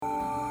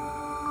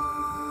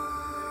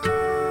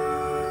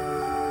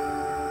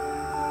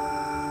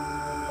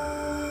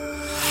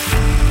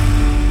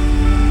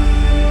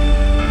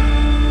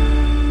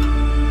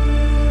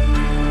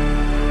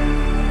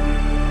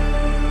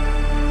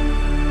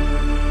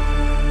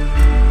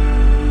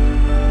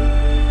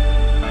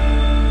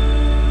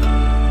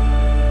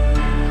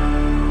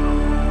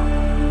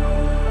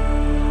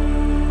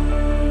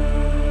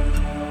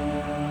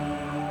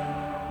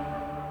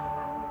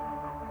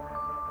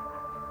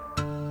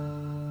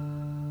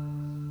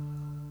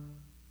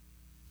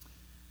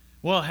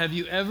Well, have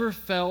you ever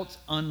felt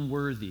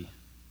unworthy? Have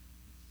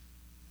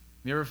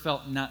you ever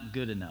felt not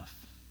good enough?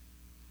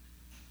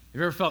 Have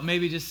you ever felt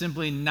maybe just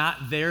simply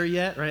not there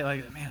yet, right?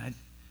 Like, man,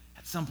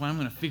 at some point I'm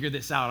going to figure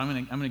this out.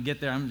 I'm going to get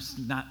there. I'm just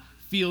not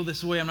feel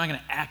this way. I'm not going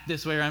to act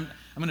this way. Or I'm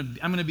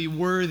going to be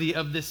worthy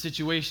of this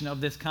situation,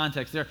 of this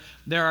context.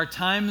 There are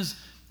times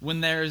when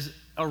there's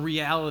a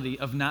reality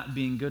of not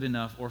being good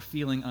enough or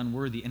feeling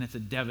unworthy, and it's a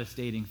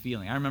devastating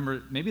feeling. I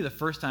remember maybe the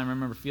first time I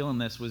remember feeling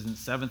this was in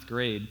 7th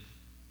grade.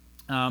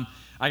 I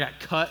got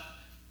cut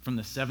from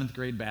the 7th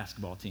grade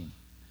basketball team.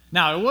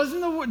 Now, it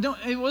wasn't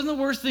the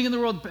worst thing in the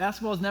world.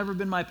 Basketball has never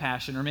been my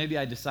passion, or maybe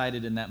I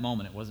decided in that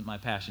moment it wasn't my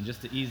passion,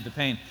 just to ease the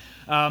pain.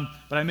 But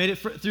I made it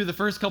through the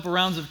first couple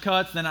rounds of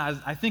cuts. Then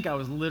I think I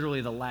was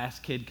literally the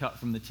last kid cut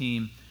from the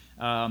team.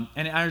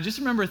 And I just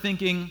remember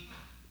thinking,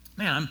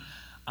 man,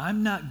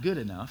 I'm not good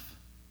enough,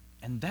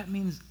 and that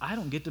means I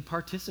don't get to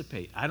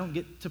participate. I don't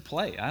get to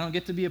play. I don't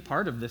get to be a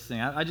part of this thing.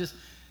 I just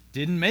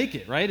didn't make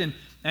it, right? And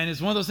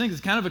it's one of those things,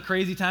 it's kind of a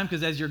crazy time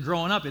because as you're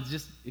growing up, it's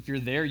just, if you're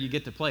there, you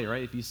get to play,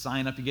 right? If you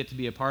sign up, you get to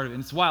be a part of it.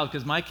 And it's wild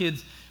because my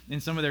kids, in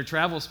some of their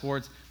travel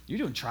sports, you're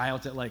doing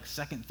tryouts at like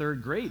 2nd,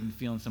 3rd grade and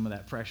feeling some of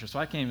that pressure. So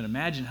I can't even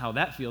imagine how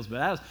that feels.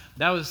 But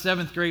that was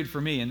 7th grade for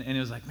me. And it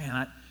was like,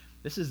 man,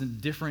 this is a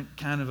different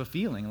kind of a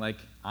feeling. Like,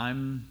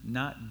 I'm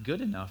not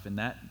good enough, and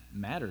that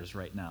matters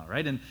right now,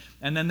 right? And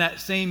then that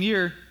same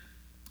year,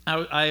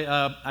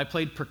 I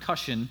played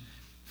percussion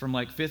from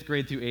like 5th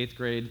grade through 8th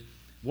grade.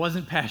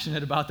 Wasn't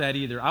passionate about that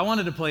either. I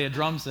wanted to play a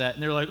drum set,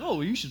 and they're like, oh,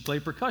 well, you should play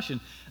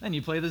percussion. Then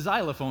you play the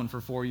xylophone for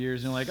 4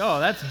 years, and you're like, oh,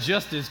 that's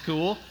just as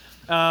cool.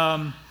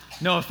 No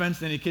offense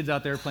to any kids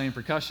out there playing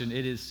percussion.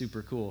 It is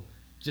super cool.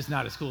 Just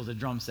not as cool as a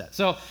drum set.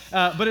 So,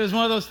 but it was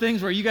one of those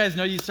things where you guys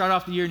know you start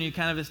off the year and you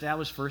kind of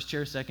establish first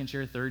chair, second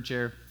chair, third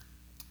chair.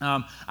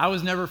 I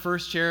was never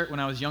first chair. When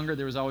I was younger,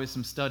 there was always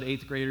some stud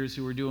 8th graders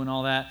who were doing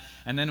all that.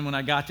 And then when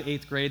I got to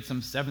 8th grade,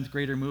 some 7th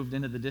grader moved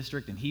into the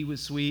district, and he was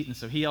sweet, and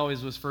so he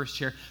always was first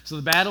chair. So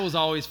the battle was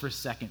always for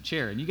second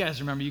chair. And you guys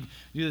remember, you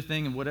do the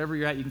thing, and whatever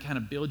you're at, you can kind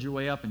of build your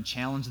way up and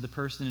challenge the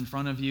person in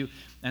front of you.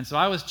 And so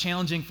I was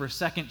challenging for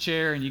second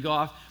chair, and you go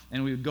off,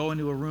 and we would go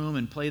into a room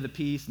and play the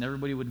piece, and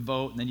everybody would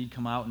vote, and then you'd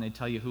come out, and they'd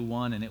tell you who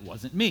won, and it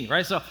wasn't me,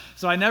 right? So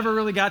I never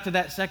really got to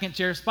that second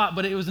chair spot,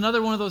 but it was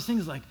another one of those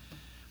things like,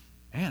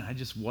 man, I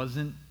just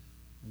wasn't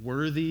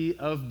worthy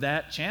of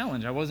that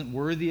challenge. I wasn't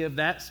worthy of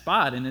that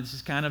spot, and it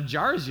just kind of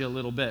jars you a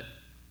little bit.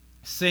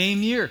 Same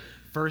year,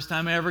 first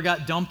time I ever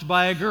got dumped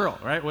by a girl,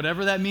 right?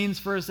 Whatever that means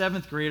for a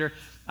 7th grader,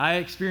 I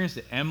experienced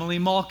it. Emily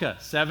Malka,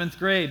 7th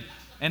grade.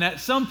 And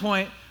at some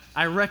point,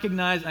 I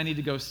recognized I need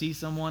to go see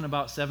someone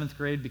about 7th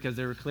grade because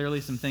there were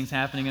clearly some things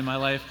happening in my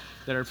life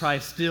that are probably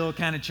still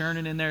kind of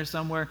churning in there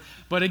somewhere.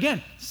 But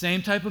again,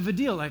 same type of a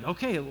deal. Like,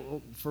 okay,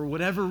 for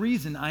whatever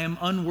reason, I am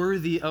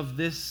unworthy of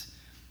this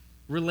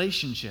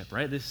relationship,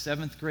 right? This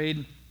 7th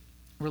grade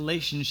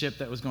relationship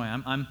that was going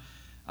on.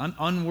 I'm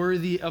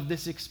unworthy of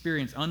this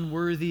experience,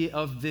 unworthy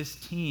of this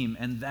team,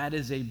 and that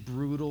is a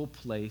brutal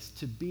place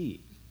to be.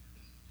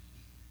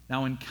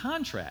 Now, in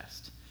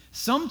contrast,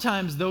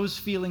 sometimes those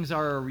feelings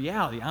are a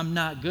reality. I'm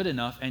not good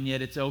enough, and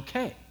yet it's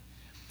okay.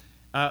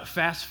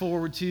 Fast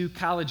forward to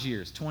college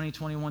years, 20,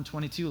 21,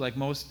 22. Like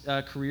most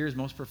careers,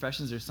 most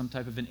professions, there's some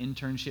type of an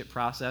internship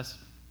process.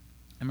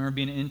 I remember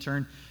being an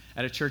intern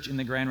at a church in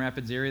the Grand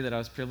Rapids area that I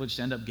was privileged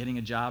to end up getting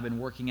a job and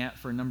working at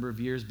for a number of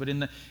years. But in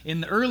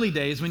the early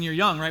days, when you're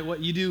young, right, what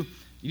you do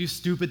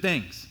stupid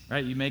things,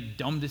 right? You make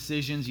dumb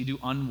decisions, you do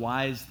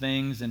unwise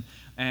things. And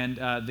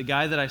the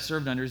guy that I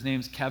served under, his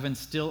name's Kevin,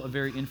 still a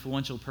very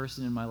influential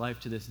person in my life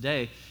to this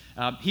day.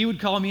 He would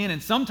call me in,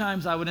 and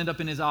sometimes I would end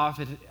up in his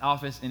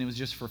office, and it was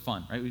just for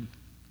fun, right? We'd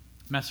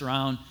mess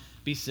around,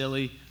 be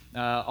silly,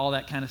 all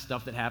that kind of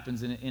stuff that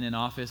happens in an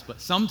office. But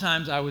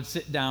sometimes I would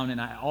sit down, and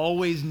I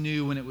always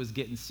knew when it was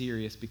getting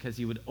serious because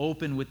he would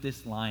open with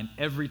this line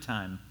every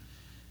time.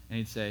 And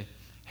he'd say,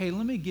 hey,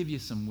 let me give you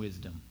some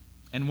wisdom.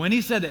 And when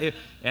he said that,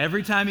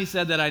 every time he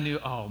said that, I knew,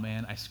 oh,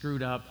 man, I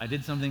screwed up. I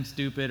did something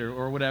stupid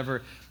or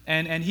whatever.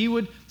 And he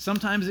would,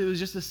 sometimes it was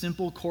just a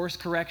simple course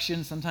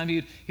correction.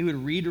 Sometimes he would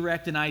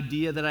redirect an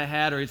idea that I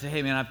had, or he'd say,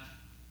 hey, man,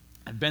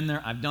 I've been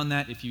there. I've done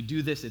that. If you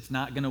do this, it's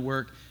not going to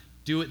work.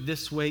 Do it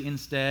this way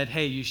instead.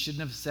 Hey, you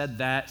shouldn't have said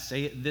that.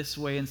 Say it this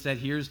way instead.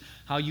 Here's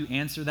how you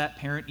answer that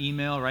parent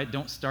email, right?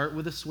 Don't start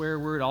with a swear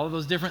word. All of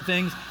those different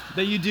things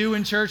that you do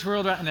in church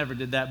world. I never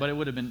did that, but it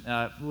would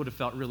have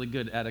felt really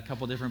good at a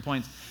couple different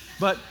points.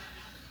 But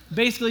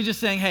basically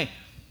just saying, hey,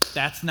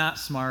 that's not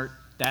smart.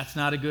 That's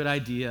not a good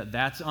idea.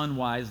 That's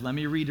unwise. Let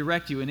me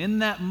redirect you. And in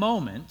that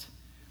moment,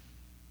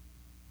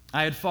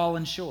 I had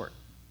fallen short.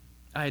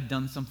 I had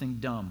done something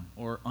dumb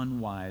or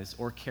unwise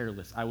or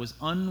careless. I was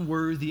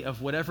unworthy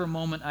of whatever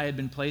moment I had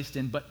been placed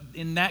in, but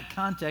in that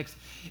context,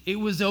 it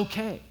was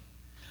okay.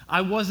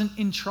 I wasn't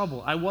in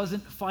trouble. I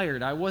wasn't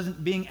fired. I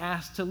wasn't being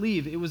asked to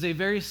leave. It was a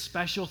very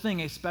special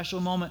thing, a special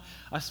moment,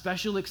 a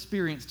special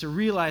experience to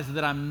realize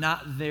that I'm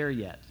not there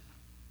yet.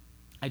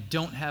 I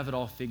don't have it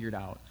all figured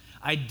out.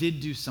 I did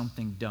do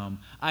something dumb.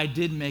 I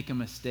did make a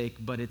mistake,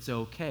 but it's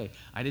okay.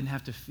 I didn't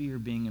have to fear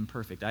being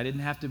imperfect. I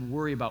didn't have to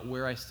worry about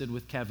where I stood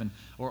with Kevin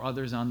or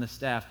others on the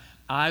staff.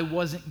 I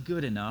wasn't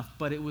good enough,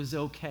 but it was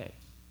okay.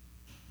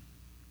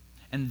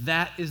 And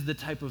that is the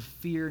type of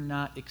fear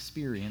not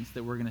experience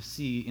that we're going to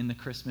see in the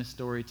Christmas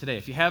story today.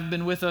 If you have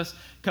been with us,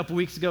 a couple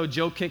weeks ago,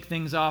 Joe kicked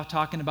things off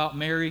talking about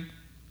Mary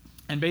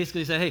and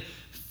basically said, hey,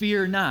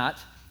 fear not,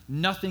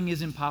 nothing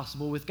is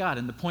impossible with God.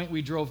 And the point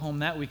we drove home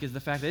that week is the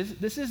fact that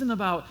this isn't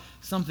about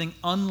something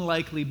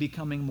unlikely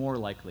becoming more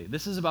likely.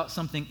 This is about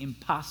something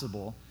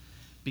impossible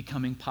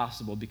becoming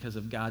possible because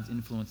of God's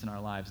influence in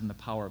our lives and the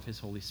power of his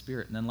Holy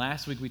Spirit. And then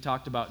last week we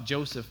talked about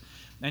Joseph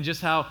and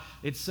just how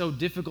it's so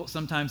difficult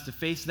sometimes to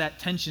face that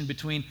tension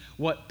between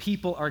what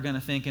people are going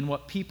to think and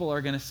what people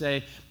are going to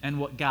say and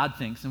what God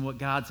thinks and what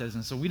God says.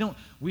 And so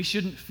we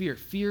shouldn't fear.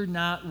 Fear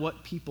not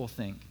what people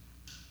think.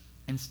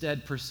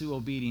 Instead, pursue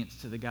obedience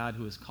to the God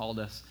who has called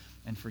us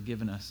and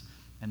forgiven us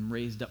and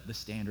raised up the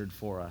standard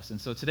for us.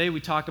 And so today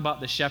we talk about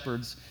the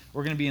shepherds.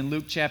 We're going to be in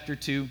Luke chapter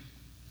 2.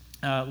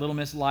 Little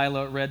Miss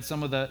Lila read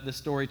some of the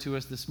story to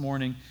us this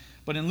morning.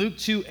 But in Luke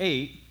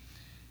 2:8,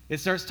 it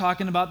starts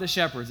talking about the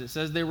shepherds. It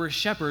says there were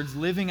shepherds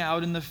living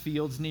out in the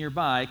fields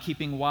nearby,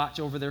 keeping watch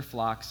over their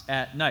flocks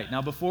at night.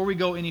 Now, before we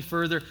go any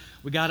further,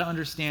 we got to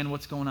understand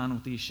what's going on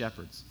with these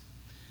shepherds.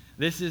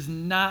 This is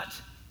not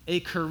a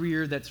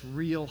career that's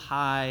real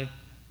high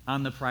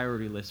on the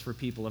priority list for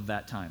people of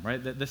that time,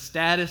 right? The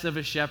status of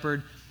a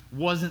shepherd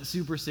wasn't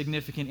super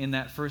significant in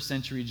that first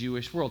century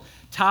Jewish world.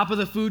 Top of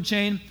the food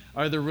chain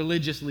are the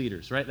religious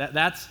leaders, right?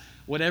 That's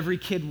what every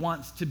kid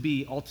wants to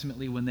be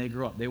ultimately when they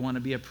grow up. They want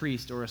to be a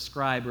priest or a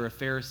scribe or a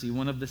Pharisee,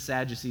 one of the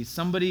Sadducees,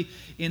 somebody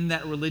in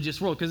that religious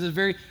world, because it's a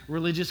very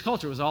religious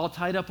culture. It was all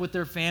tied up with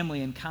their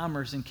family and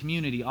commerce and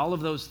community, all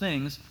of those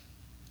things.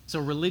 So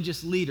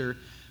religious leader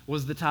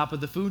was the top of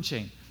the food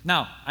chain.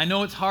 Now, I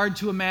know it's hard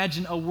to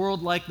imagine a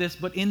world like this,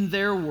 but in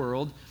their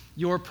world,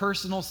 your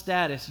personal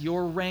status,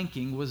 your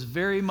ranking was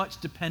very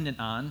much dependent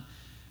on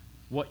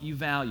what you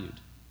valued,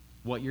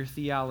 what your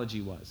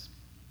theology was,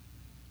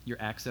 your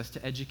access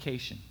to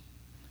education,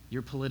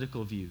 your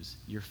political views,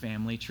 your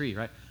family tree,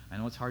 right? I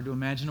know it's hard to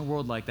imagine a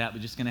world like that,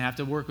 but just going to have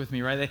to work with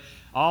me, right?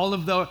 All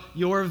of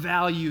your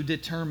value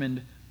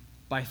determined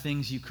by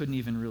things you couldn't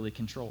even really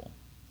control.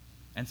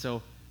 And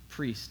so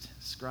priest,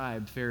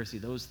 scribe,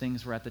 Pharisee, those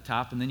things were at the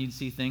top. And then you'd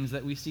see things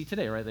that we see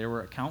today, right? There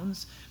were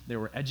accountants, there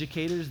were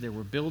educators, there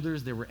were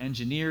builders, there were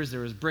engineers, there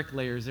was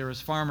bricklayers, there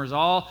was farmers,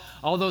 all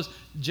those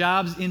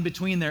jobs in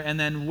between there. And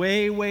then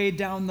way, way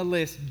down the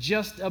list,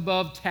 just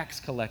above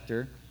tax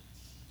collector,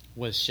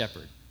 was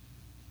shepherd.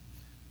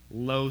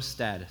 Low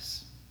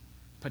status.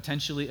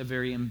 Potentially a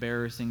very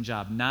embarrassing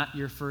job. Not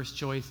your first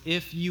choice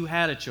if you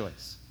had a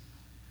choice.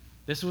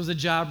 This was a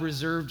job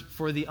reserved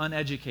for the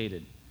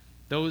uneducated.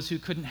 Those who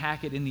couldn't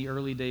hack it in the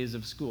early days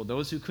of school,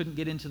 those who couldn't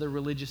get into the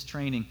religious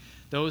training,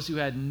 those who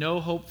had no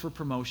hope for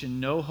promotion,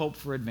 no hope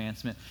for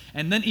advancement.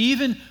 And then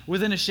even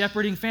within a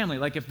shepherding family,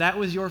 like if that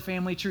was your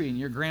family tree and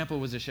your grandpa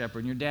was a shepherd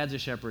and your dad's a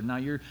shepherd, now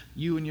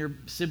you and your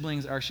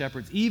siblings are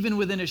shepherds, even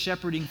within a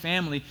shepherding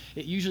family,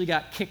 it usually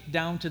got kicked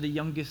down to the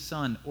youngest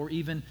son or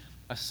even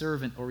a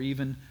servant or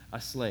even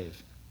a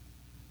slave.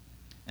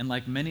 And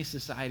like many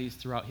societies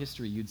throughout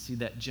history, you'd see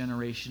that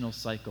generational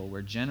cycle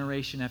where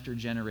generation after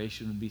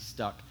generation would be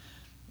stuck.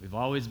 We've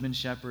always been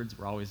shepherds.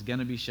 We're always going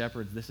to be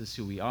shepherds. This is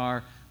who we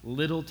are.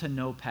 Little to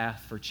no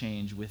path for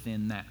change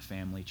within that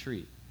family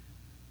tree.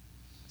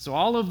 So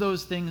all of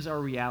those things are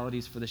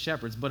realities for the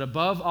shepherds. But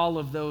above all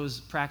of those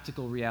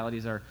practical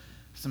realities are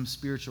some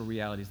spiritual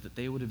realities that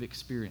they would have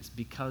experienced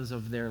because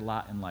of their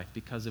lot in life,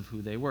 because of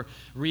who they were.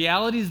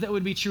 Realities that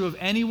would be true of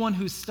anyone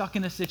who's stuck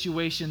in a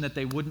situation that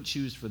they wouldn't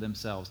choose for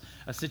themselves,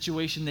 a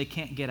situation they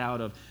can't get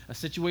out of, a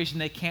situation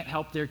they can't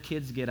help their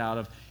kids get out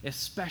of,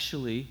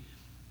 especially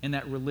in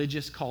that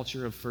religious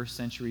culture of first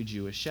century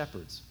Jewish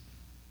shepherds.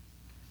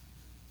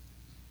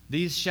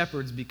 These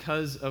shepherds,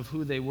 because of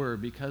who they were,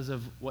 because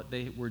of what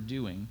they were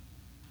doing,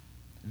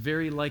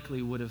 very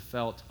likely would have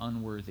felt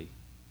unworthy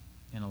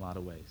in a lot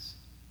of ways.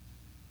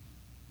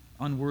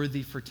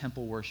 Unworthy for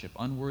temple worship,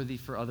 unworthy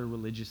for other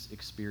religious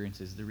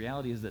experiences. The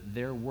reality is that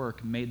their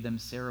work made them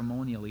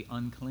ceremonially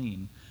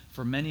unclean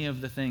for many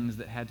of the things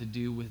that had to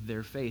do with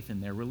their faith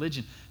and their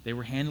religion. They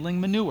were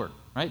handling manure,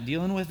 right?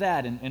 Dealing with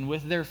that and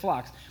with their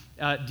flocks.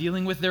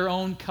 Dealing with their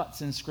own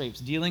cuts and scrapes,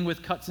 dealing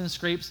with cuts and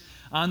scrapes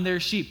on their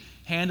sheep,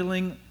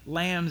 handling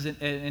lambs and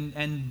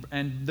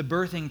the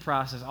birthing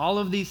process. All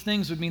of these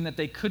things would mean that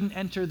they couldn't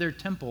enter their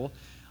temple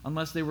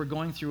unless they were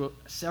going through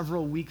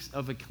several weeks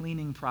of a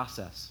cleaning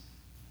process.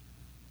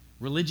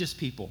 Religious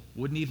people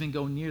wouldn't even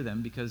go near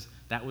them because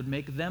that would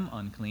make them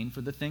unclean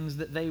for the things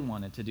that they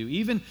wanted to do.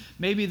 Even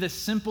maybe the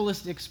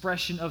simplest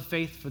expression of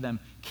faith for them,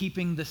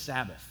 keeping the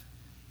Sabbath.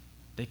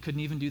 They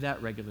couldn't even do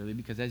that regularly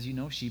because, as you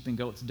know, sheep and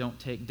goats don't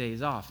take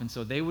days off. And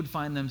so they would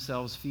find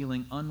themselves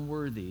feeling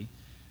unworthy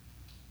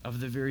of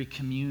the very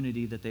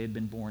community that they had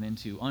been born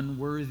into,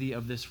 unworthy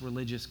of this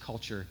religious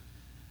culture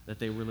that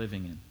they were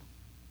living in.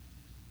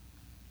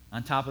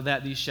 On top of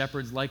that, these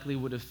shepherds likely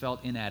would have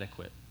felt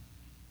inadequate.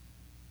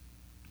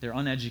 They're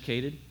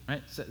uneducated,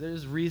 right? So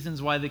there's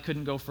reasons why they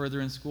couldn't go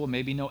further in school.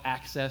 Maybe no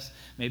access,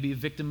 maybe a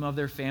victim of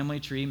their family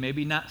tree,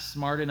 maybe not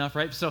smart enough,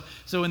 right? So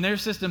in their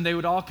system, they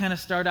would all kind of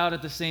start out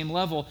at the same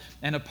level,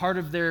 and a part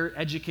of their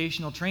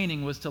educational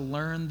training was to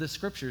learn the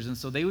scriptures. And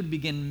so they would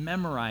begin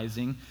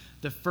memorizing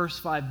the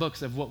first 5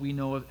 books of what we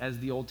know of as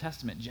the Old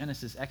Testament: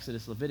 Genesis,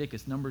 Exodus,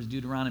 Leviticus, Numbers,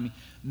 Deuteronomy.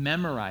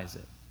 Memorize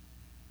it.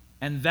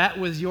 And that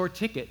was your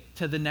ticket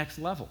to the next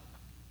level.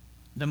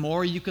 The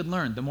more you could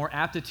learn, the more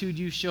aptitude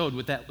you showed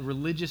with that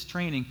religious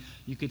training,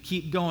 you could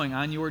keep going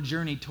on your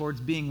journey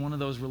towards being one of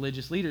those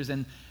religious leaders.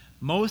 And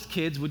most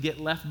kids would get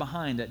left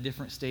behind at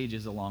different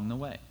stages along the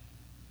way.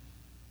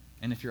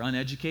 And if you're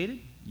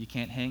uneducated, you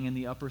can't hang in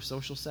the upper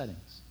social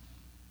settings.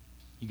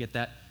 You get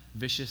that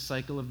vicious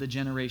cycle of the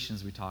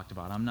generations we talked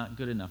about. I'm not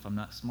good enough. I'm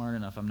not smart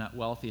enough. I'm not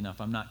wealthy enough.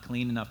 I'm not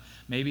clean enough.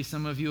 Maybe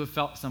some of you have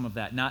felt some of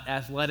that. Not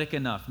athletic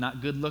enough.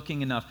 Not good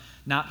looking enough.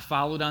 Not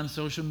followed on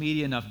social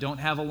media enough. Don't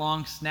have a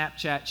long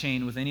Snapchat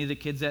chain with any of the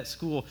kids at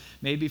school.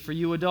 Maybe for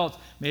you adults,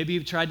 maybe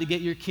you've tried to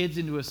get your kids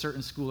into a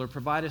certain school or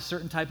provide a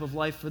certain type of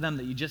life for them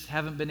that you just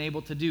haven't been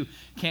able to do.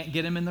 Can't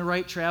get them in the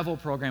right travel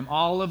program.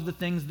 All of the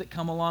things that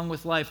come along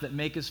with life that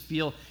make us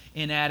feel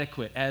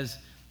inadequate as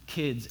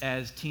kids,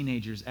 as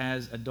teenagers,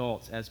 as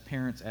adults, as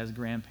parents, as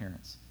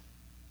grandparents.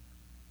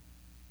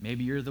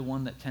 Maybe you're the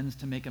one that tends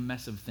to make a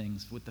mess of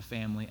things with the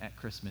family at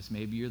Christmas.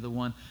 Maybe you're the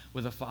one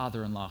with a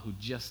father-in-law who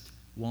just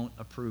won't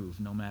approve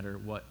no matter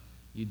what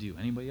you do.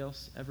 Anybody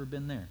else ever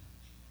been there?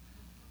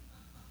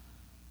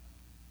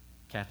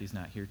 Kathy's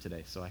not here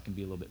today, so I can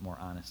be a little bit more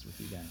honest with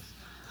you guys.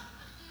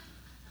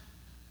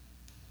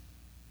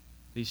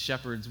 These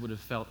shepherds would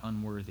have felt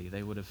unworthy.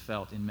 They would have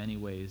felt in many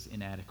ways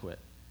inadequate.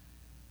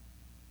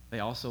 They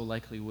also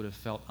likely would have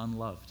felt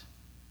unloved.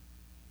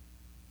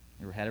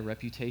 They had a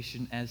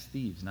reputation as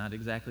thieves, not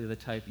exactly the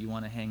type you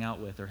want to hang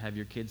out with or have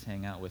your kids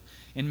hang out with.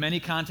 In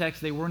many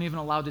contexts, they weren't even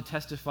allowed to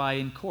testify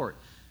in court.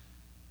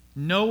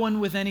 No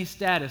one with any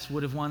status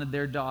would have wanted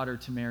their daughter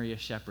to marry a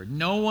shepherd.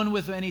 No one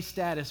with any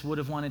status would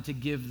have wanted to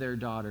give their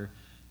daughter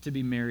to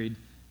be married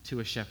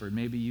to a shepherd.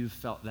 Maybe you've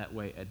felt that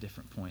way at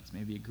different points.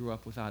 Maybe you grew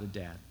up without a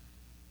dad.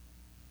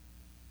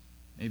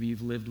 Maybe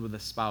you've lived with a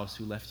spouse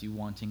who left you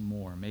wanting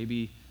more.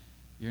 Maybe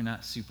you're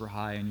not super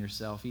high on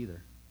yourself either.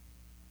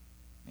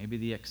 Maybe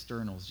the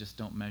externals just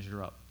don't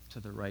measure up to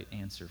the right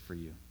answer for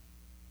you.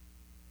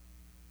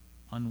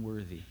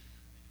 Unworthy,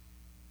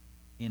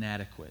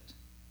 inadequate,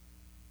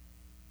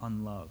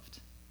 unloved.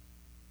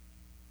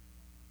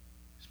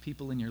 There's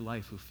people in your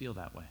life who feel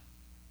that way.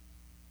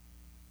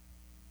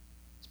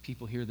 There's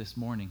people here this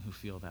morning who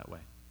feel that way.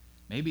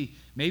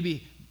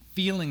 Maybe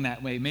feeling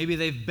that way. Maybe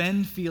they've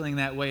been feeling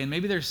that way, and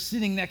maybe they're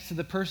sitting next to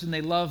the person they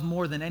love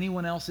more than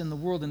anyone else in the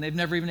world, and they've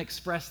never even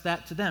expressed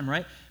that to them,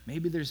 right?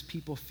 Maybe there's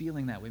people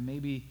feeling that way.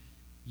 Maybe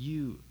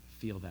you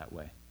feel that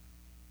way.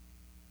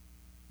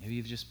 Maybe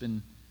you've just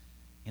been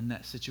in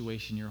that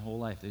situation your whole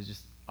life. There's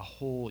just a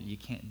hole you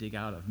can't dig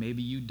out of.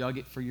 Maybe you dug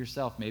it for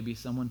yourself. Maybe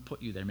someone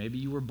put you there. Maybe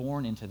you were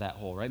born into that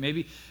hole, right?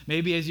 Maybe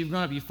as you've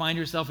grown up, you find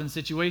yourself in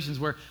situations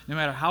where no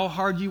matter how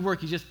hard you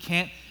work, you just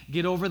can't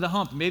get over the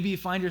hump. Maybe you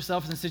find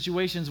yourself in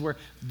situations where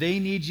they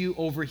need you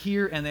over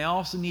here and they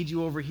also need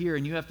you over here,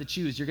 and you have to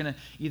choose. You're going to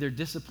either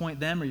disappoint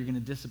them or you're going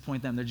to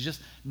disappoint them. There's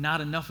just not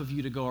enough of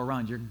you to go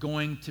around. You're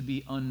going to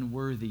be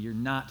unworthy. You're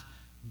not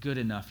good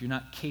enough. You're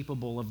not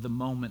capable of the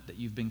moment that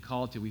you've been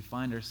called to. We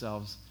find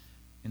ourselves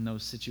in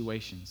those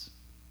situations.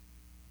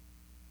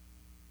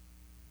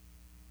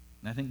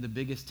 And I think the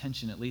biggest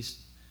tension, at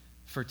least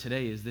for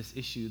today, is this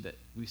issue that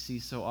we see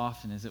so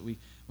often, is that when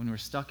we're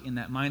stuck in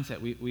that mindset,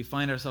 we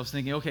find ourselves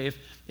thinking, okay,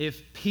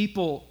 if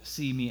people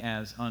see me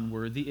as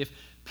unworthy, if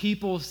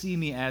people see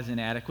me as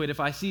inadequate, if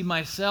I see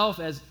myself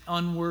as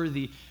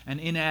unworthy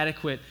and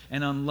inadequate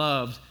and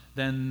unloved,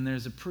 then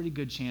there's a pretty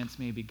good chance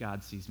maybe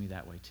God sees me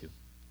that way too.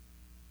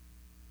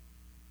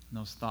 And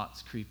those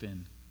thoughts creep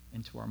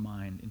into our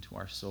mind, into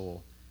our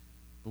soul.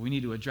 But we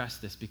need to address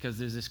this because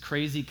there's this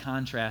crazy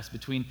contrast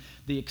between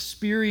the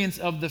experience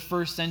of the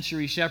first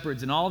century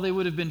shepherds and all they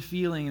would have been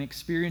feeling and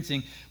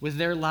experiencing with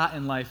their lot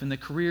in life and the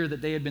career that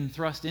they had been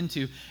thrust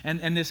into,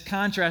 and this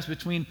contrast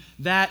between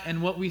that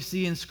and what we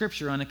see in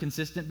Scripture on a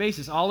consistent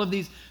basis. All of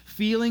these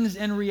feelings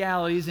and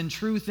realities and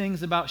true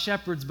things about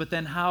shepherds, but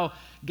then how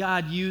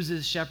God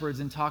uses shepherds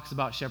and talks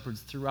about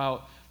shepherds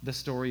throughout the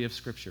story of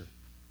Scripture.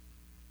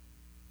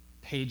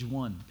 Page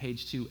 1,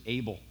 page 2,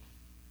 Abel,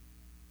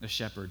 a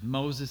shepherd.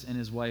 Moses and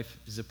his wife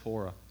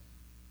Zipporah.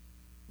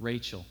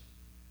 Rachel.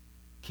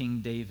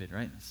 King David,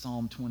 right?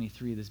 Psalm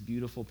 23, this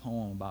beautiful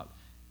poem about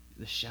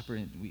the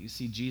shepherd. We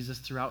see Jesus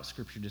throughout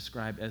Scripture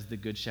described as the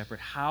good shepherd.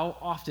 How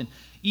often,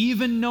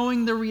 even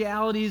knowing the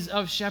realities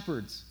of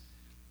shepherds,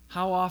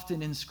 how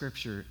often in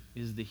Scripture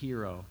is the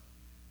hero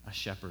a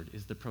shepherd?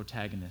 Is the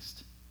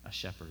protagonist a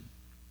shepherd?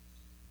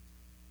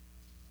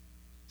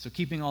 So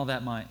keeping all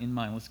that in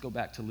mind, let's go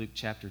back to Luke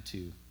chapter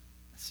 2.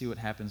 See what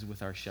happens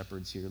with our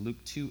shepherds here. Luke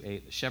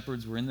 2:8. The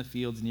shepherds were in the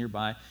fields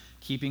nearby,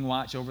 keeping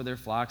watch over their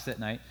flocks at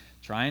night,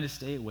 trying to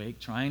stay awake,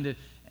 trying to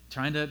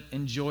trying to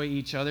enjoy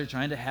each other,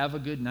 trying to have a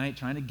good night,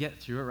 trying to get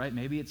through it, right?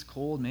 Maybe it's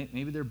cold,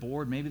 maybe they're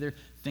bored, maybe they're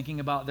thinking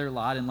about their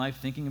lot in life,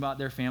 thinking about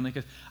their family,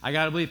 because I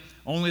got to believe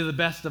only the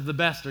best of the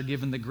best are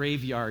given the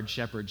graveyard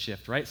shepherd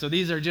shift, right? So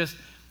these are just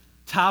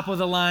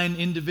top-of-the-line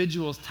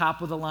individuals,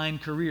 top-of-the-line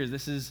careers.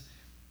 This is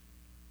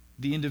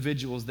the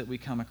individuals that we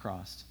come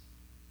across.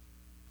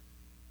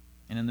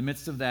 And in the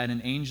midst of that,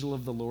 an angel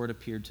of the Lord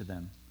appeared to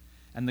them,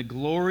 and the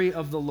glory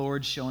of the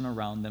Lord shone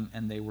around them,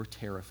 and they were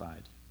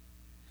terrified.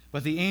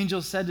 But the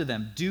angel said to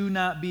them, "Do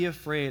not be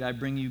afraid. I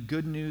bring you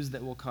good news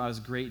that will cause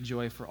great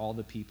joy for all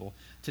the people.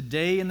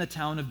 Today in the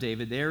town of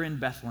David, there in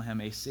Bethlehem,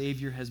 a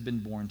Savior has been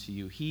born to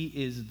you. He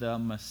is the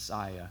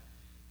Messiah.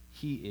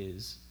 He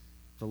is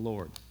the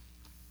Lord."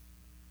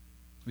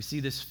 We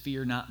see this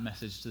fear not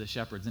message to the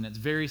shepherds, and it's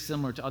very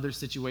similar to other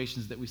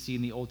situations that we see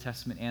in the Old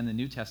Testament and the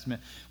New Testament,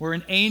 where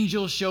an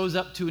angel shows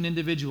up to an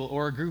individual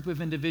or a group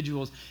of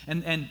individuals,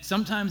 and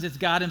sometimes it's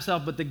God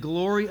himself, but the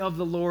glory of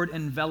the Lord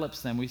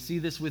envelops them. We see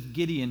this with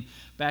Gideon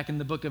back in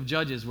the book of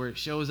Judges, where it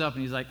shows up,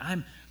 and he's like,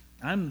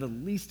 I'm the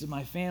least of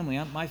my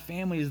family. My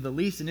family is the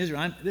least in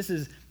Israel. This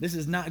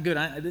is not good.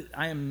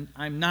 I'm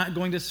not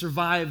going to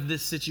survive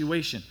this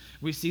situation.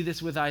 We see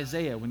this with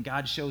Isaiah when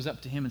God shows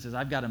up to him and says,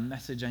 "I've got a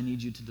message I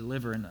need you to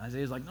deliver." And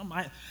Isaiah's like, "No,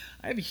 I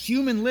have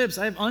human lips.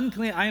 I have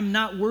unclean. I am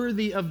not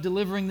worthy of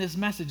delivering this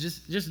message.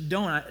 Just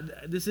don't.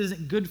 This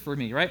isn't good for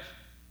me," right?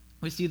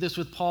 We see this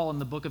with Paul in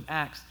the book of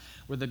Acts,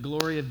 where the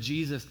glory of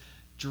Jesus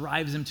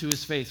drives him to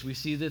his face. We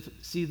see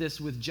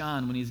this with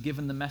John when he's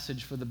given the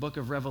message for the book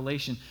of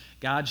Revelation.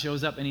 God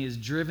shows up and he is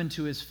driven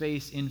to his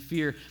face in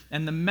fear.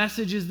 And the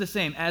message is the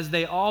same. As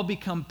they all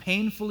become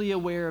painfully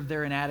aware of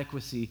their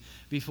inadequacy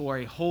before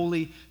a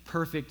holy,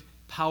 perfect,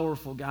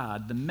 powerful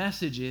God, the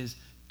message is,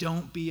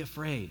 don't be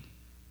afraid.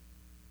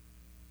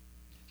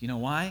 You know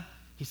why?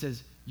 He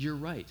says, you're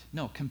right.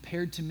 No,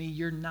 compared to me,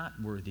 you're not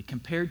worthy.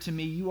 Compared to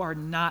me, you are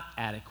not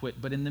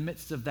adequate. But in the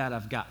midst of that,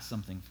 I've got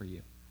something for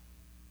you.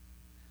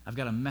 I've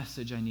got a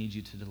message I need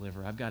you to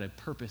deliver. I've got a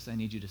purpose I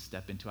need you to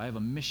step into. I have a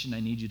mission I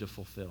need you to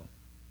fulfill.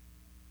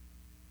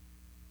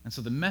 And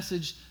so the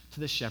message to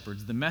the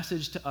shepherds, the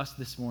message to us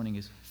this morning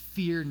is,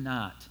 fear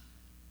not.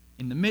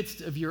 In the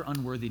midst of your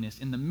unworthiness,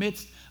 in the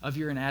midst of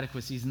your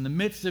inadequacies, in the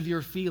midst of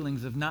your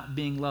feelings of not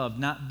being loved,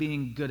 not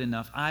being good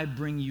enough, I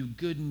bring you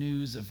good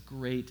news of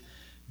great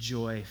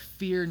joy.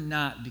 Fear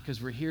not,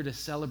 because we're here to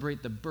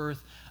celebrate the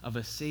birth of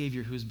a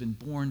Savior who's been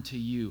born to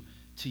you,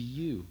 to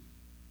you.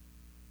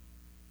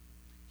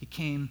 He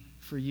came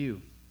for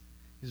you.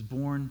 He was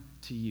born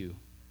to you.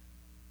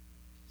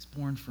 He's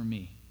born for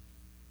me.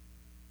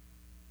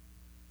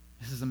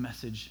 This is a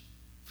message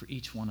for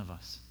each one of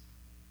us.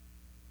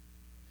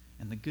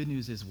 And the good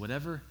news is,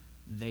 whatever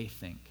they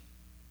think,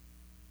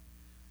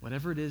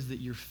 whatever it is that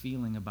you're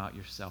feeling about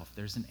yourself,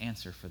 there's an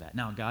answer for that.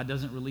 Now, God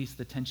doesn't release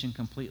the tension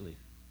completely,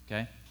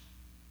 okay?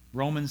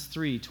 Romans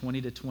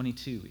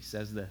 3:20-22, he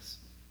says this: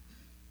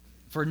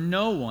 "For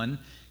no one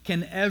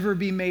can ever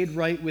be made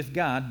right with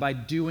God by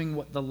doing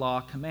what the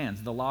law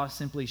commands." The law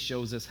simply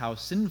shows us how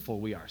sinful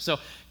we are. So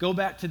go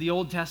back to the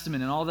Old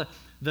Testament and all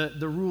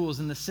the rules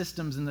and the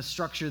systems and the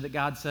structure that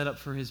God set up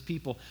for his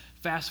people.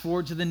 Fast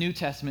forward to the New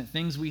Testament,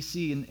 things we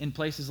see in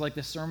places like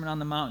the Sermon on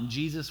the Mount, and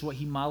Jesus, what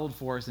he modeled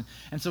for us.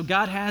 And so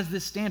God has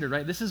this standard,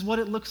 right? This is what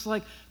it looks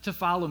like to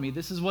follow me.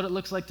 This is what it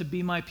looks like to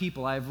be my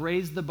people. I have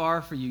raised the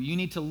bar for you. You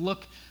need to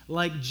look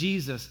like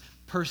Jesus.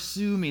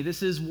 Pursue me.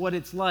 This is what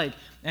it's like.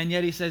 And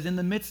yet he says, in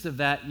the midst of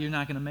that, you're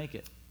not going to make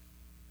it.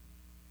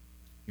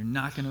 You're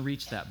not going to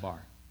reach that bar.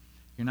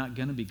 You're not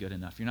going to be good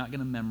enough. You're not going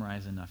to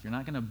memorize enough. You're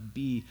not going to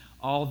be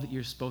all that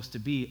you're supposed to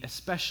be,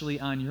 especially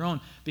on your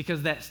own,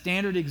 because that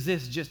standard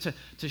exists just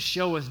to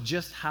show us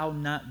just how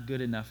not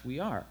good enough we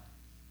are.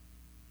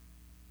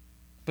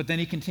 But then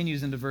he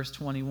continues into verse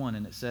 21,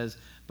 and it says,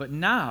 "But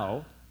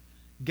now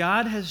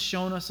God has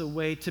shown us a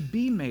way to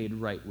be made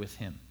right with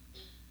him.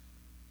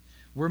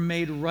 We're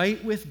made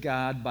right with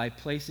God by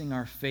placing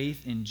our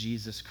faith in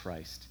Jesus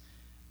Christ.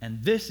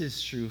 And this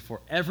is true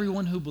for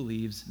everyone who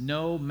believes,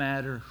 no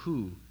matter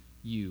who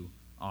you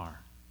are."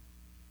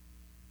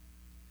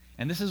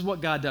 And this is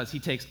what God does. He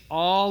takes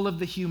all of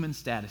the human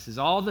statuses,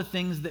 all the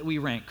things that we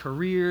rank,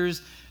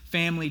 careers,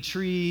 family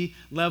tree,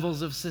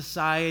 levels of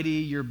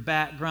society, your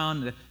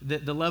background,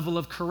 the level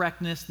of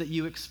correctness that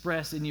you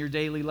express in your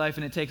daily life,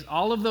 and it takes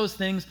all of those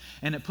things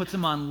and it puts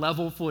them on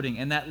level footing.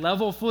 And that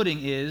level footing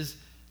is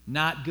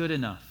not good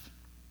enough.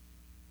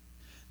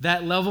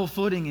 That level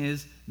footing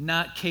is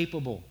not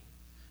capable.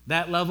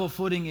 That level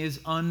footing is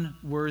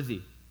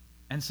unworthy.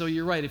 And so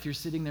you're right. If you're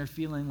sitting there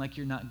feeling like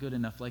you're not good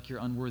enough, like you're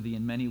unworthy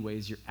in many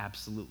ways, you're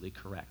absolutely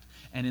correct.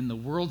 And in the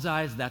world's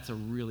eyes, that's a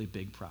really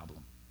big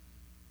problem.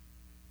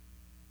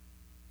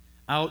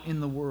 Out in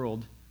the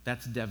world,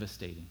 that's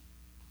devastating.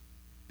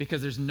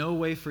 Because there's no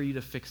way for you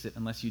to fix it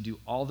unless you do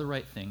all the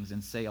right things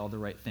and say all the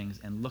right things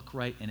and look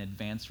right and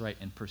advance right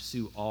and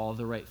pursue all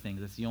the right things.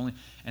 That's the only.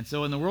 And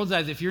so in the world's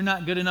eyes, if you're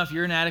not good enough,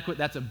 you're inadequate,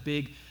 that's a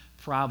big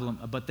problem.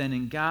 But then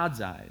in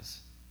God's eyes,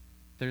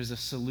 there's a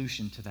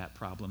solution to that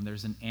problem.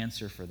 There's an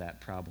answer for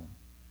that problem.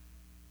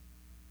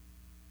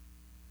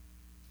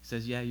 He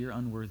says, yeah, you're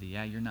unworthy.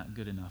 Yeah, you're not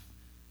good enough.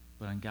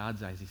 But in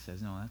God's eyes, he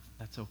says, no,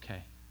 that's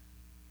okay.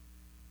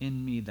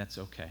 In me, that's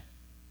okay.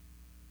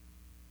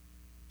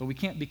 But we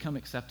can't become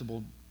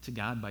acceptable to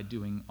God by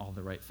doing all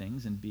the right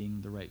things and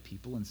being the right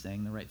people and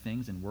saying the right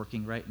things and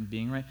working right and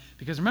being right.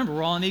 Because remember,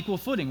 we're all on equal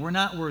footing. We're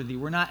not worthy.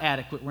 We're not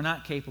adequate. We're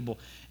not capable.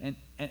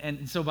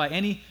 And so by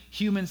any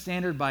human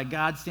standard, by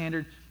God's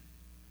standard,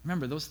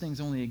 remember, those things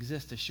only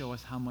exist to show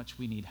us how much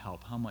we need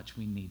help, how much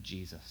we need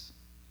Jesus,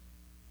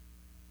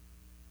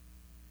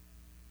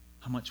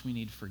 how much we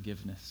need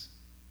forgiveness,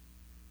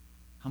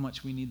 how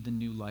much we need the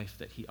new life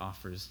that he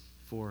offers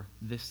for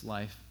this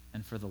life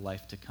and for the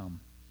life to come.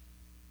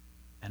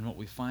 And what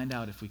we find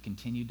out if we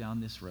continue down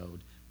this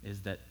road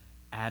is that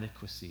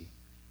adequacy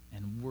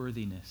and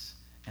worthiness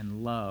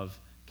and love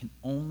can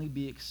only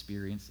be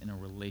experienced in a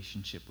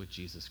relationship with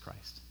Jesus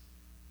Christ.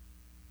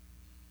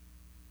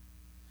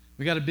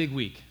 We got a big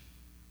week,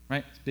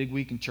 right? It's a big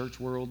week in church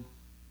world.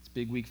 It's a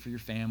big week for your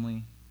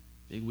family.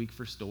 Big week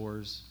for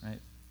stores, right?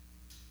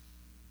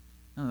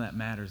 None of that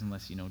matters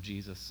unless you know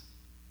Jesus.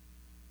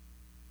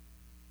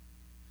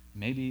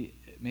 Maybe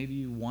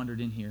you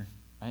wandered in here,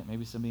 right?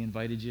 Maybe somebody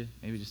invited you.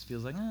 Maybe it just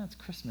feels like, it's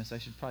Christmas. I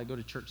should probably go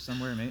to church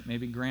somewhere.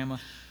 Maybe grandma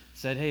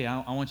said, hey,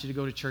 I want you to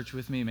go to church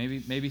with me.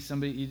 Maybe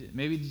somebody,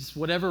 maybe just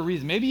whatever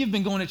reason. Maybe you've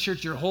been going to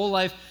church your whole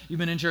life. You've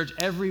been in church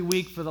every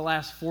week for the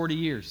last 40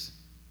 years.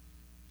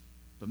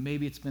 But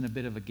maybe it's been a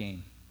bit of a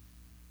game.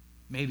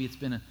 Maybe it's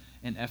been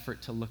an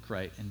effort to look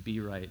right and be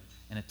right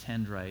and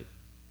attend right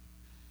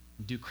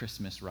and do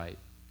Christmas right.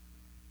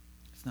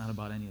 It's not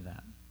about any of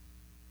that.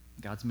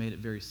 God's made it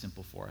very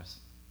simple for us.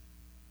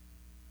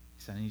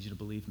 He said, I need you to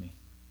believe me.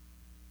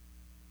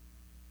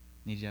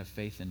 I need you to have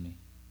faith in me.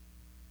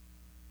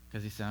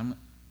 Because he said,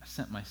 I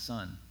sent my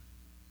son,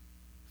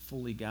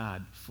 fully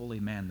God, fully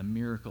man, the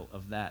miracle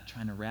of that,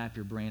 trying to wrap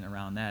your brain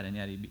around that, and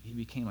yet he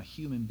became a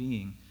human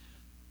being,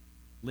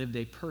 lived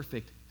a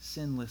perfect,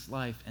 sinless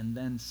life, and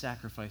then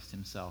sacrificed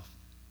himself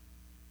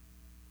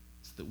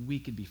so that we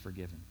could be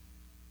forgiven.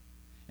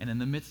 And in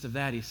the midst of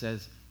that, he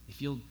says,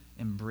 if you'll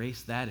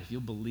embrace that, if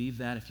you'll believe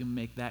that, if you'll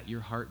make that your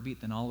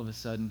heartbeat, then all of a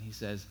sudden, he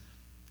says,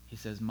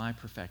 my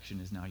perfection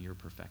is now your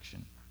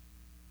perfection.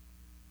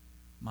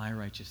 My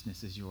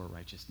righteousness is your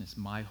righteousness.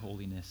 My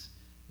holiness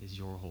is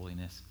your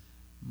holiness.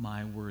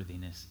 My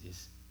worthiness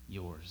is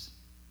yours.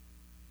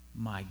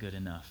 My good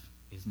enough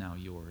is now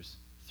yours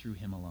through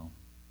him alone.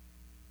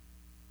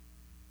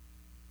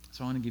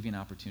 So I want to give you an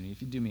opportunity.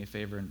 If you do me a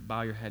favor and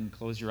bow your head and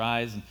close your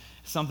eyes, and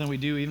something we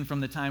do even from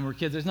the time we're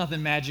kids, there's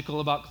nothing magical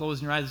about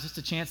closing your eyes. It's just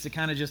a chance to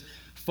kind of just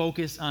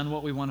focus on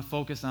what we want to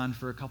focus on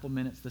for a couple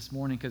minutes this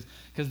morning,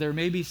 because there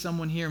may be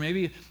someone here,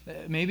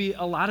 maybe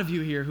a lot of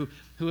you here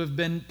who have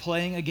been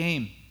playing a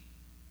game.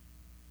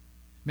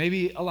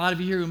 Maybe a lot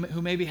of you here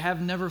who maybe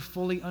have never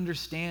fully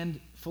understood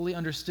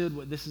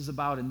what this is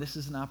about, and this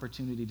is an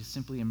opportunity to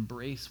simply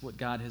embrace what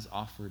God has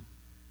offered.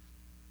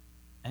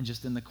 And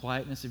just in the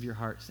quietness of your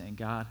heart saying,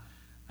 God,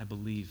 I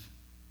believe.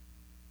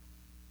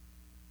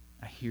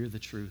 I hear the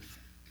truth.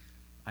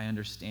 I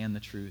understand the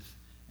truth,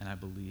 and I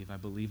believe. I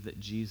believe that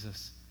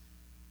Jesus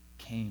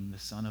came, the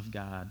Son of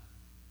God,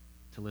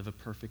 to live a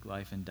perfect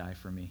life and die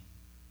for me.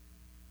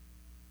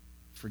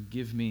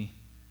 Forgive me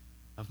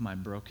of my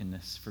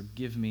brokenness.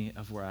 Forgive me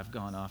of where I've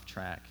gone off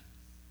track.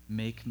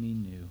 Make me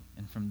new.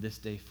 And from this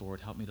day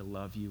forward, help me to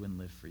love you and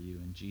live for you.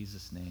 In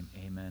Jesus' name,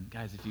 amen.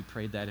 Guys, if you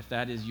prayed that, if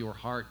that is your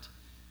heart,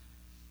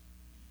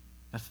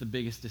 that's the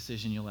biggest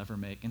decision you'll ever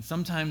make. And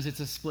sometimes it's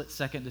a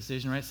split-second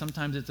decision, right?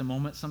 Sometimes it's a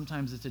moment.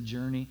 Sometimes it's a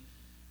journey.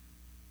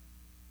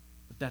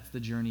 But that's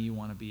the journey you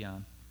want to be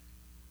on.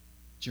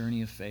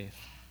 Journey of faith.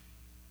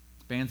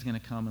 The band's going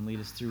to come and lead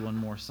us through one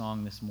more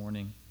song this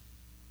morning.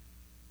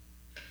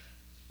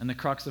 And the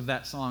crux of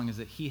that song is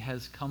that he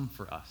has come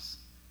for us.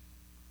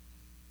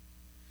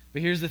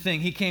 But here's the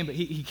thing. He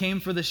came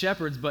for the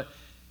shepherds, but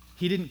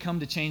he didn't come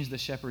to change the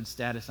shepherd's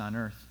status on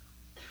earth.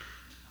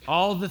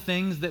 All the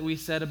things that we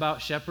said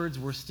about shepherds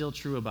were still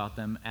true about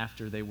them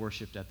after they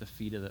worshiped at the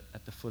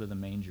foot of the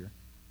manger.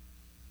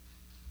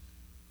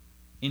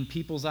 In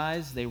people's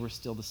eyes, they were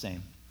still the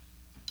same.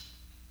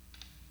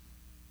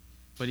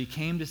 But he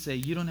came to say,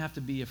 you don't have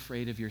to be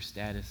afraid of your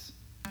status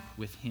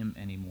with him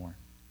anymore.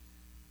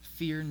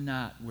 Fear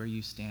not where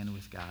you stand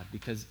with God,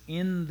 because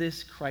in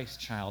this Christ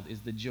child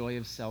is the joy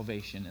of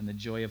salvation and the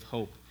joy of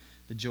hope,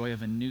 the joy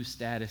of a new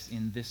status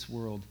in this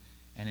world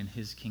and in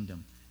his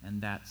kingdom.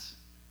 And that's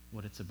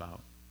what it's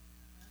about.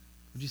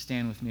 Would you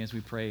stand with me as we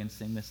pray and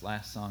sing this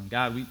last song?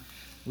 God,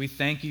 we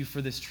thank you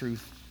for this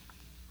truth.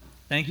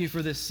 Thank you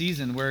for this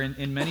season where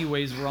in many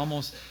ways we're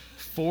almost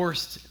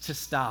forced to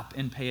stop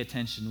and pay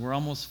attention. We're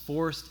almost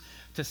forced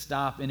to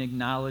stop and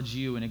acknowledge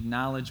you and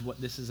acknowledge what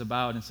this is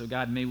about. And so,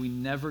 God, may we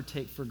never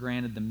take for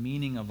granted the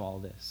meaning of all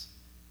this.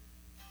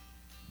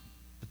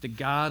 That the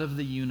God of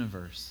the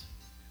universe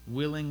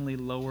willingly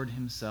lowered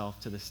himself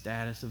to the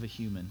status of a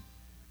human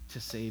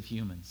to save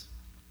humans.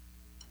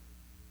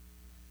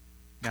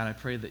 God, I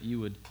pray that you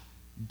would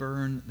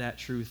burn that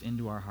truth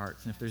into our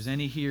hearts. And if there's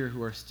any here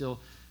who are still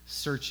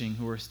searching,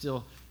 who are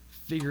still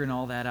figuring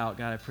all that out,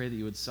 God, I pray that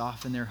you would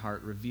soften their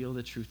heart, reveal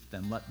the truth to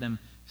them, let them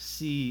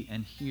see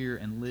and hear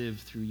and live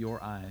through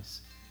your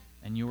eyes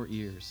and your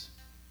ears.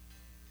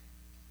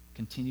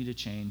 Continue to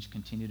change,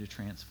 continue to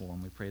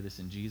transform. We pray this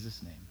in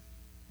Jesus'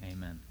 name.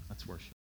 Amen. Let's worship.